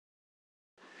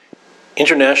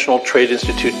International Trade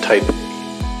Institute Type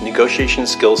Negotiation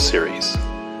Skills Series,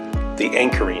 The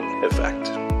Anchoring Effect.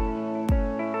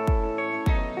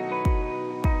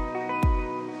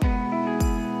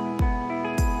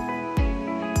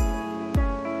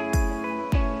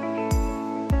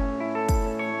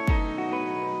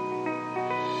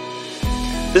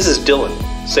 This is Dylan.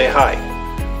 Say hi.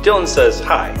 Dylan says,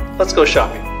 hi, let's go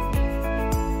shopping.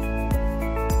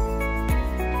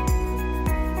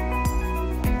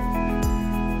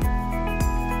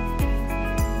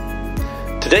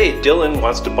 Today, Dylan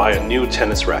wants to buy a new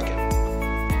tennis racket.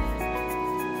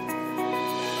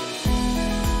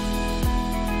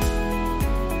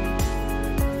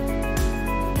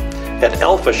 At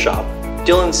Alpha Shop,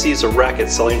 Dylan sees a racket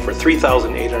selling for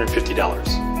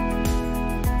 $3,850.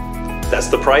 That's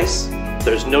the price?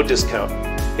 There's no discount.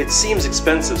 It seems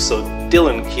expensive, so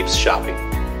Dylan keeps shopping.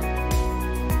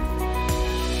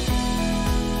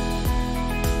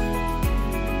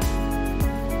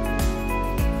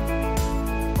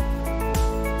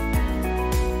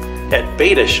 At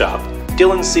Beta Shop,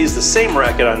 Dylan sees the same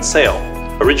racket on sale.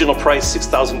 Original price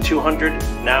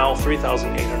 $6,200, now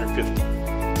 $3,850.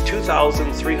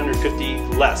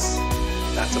 $2,350 less.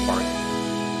 That's a bargain.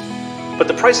 But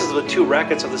the prices of the two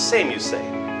rackets are the same, you say.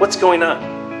 What's going on?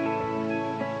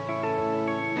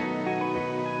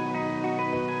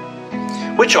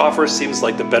 Which offer seems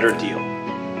like the better deal?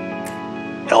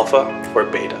 Alpha or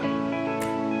Beta?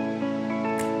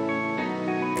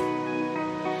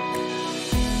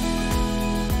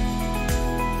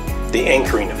 The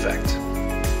anchoring effect.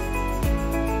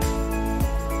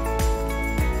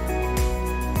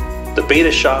 The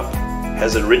Beta Shop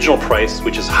has an original price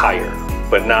which is higher,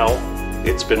 but now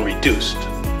it's been reduced.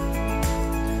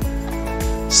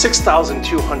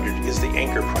 $6,200 is the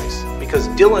anchor price because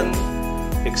Dylan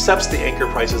accepts the anchor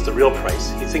price as the real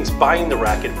price. He thinks buying the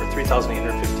racket for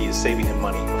 $3,850 is saving him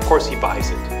money. Of course he buys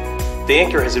it. The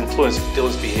anchor has influenced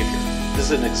Dylan's behavior.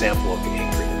 This is an example of the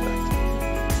anchoring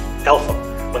effect.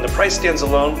 Alpha. When the price stands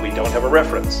alone, we don't have a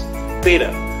reference.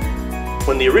 Beta.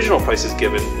 When the original price is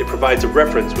given, it provides a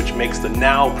reference which makes the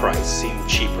now price seem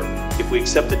cheaper. If we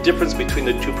accept the difference between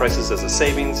the two prices as a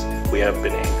savings, we have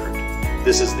been anchored.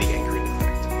 This is the anchoring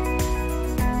effect.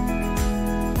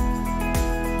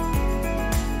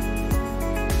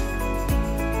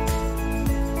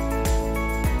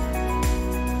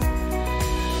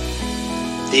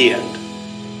 The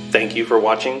end. Thank you for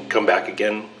watching. Come back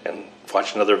again and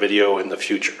watch another video in the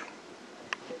future.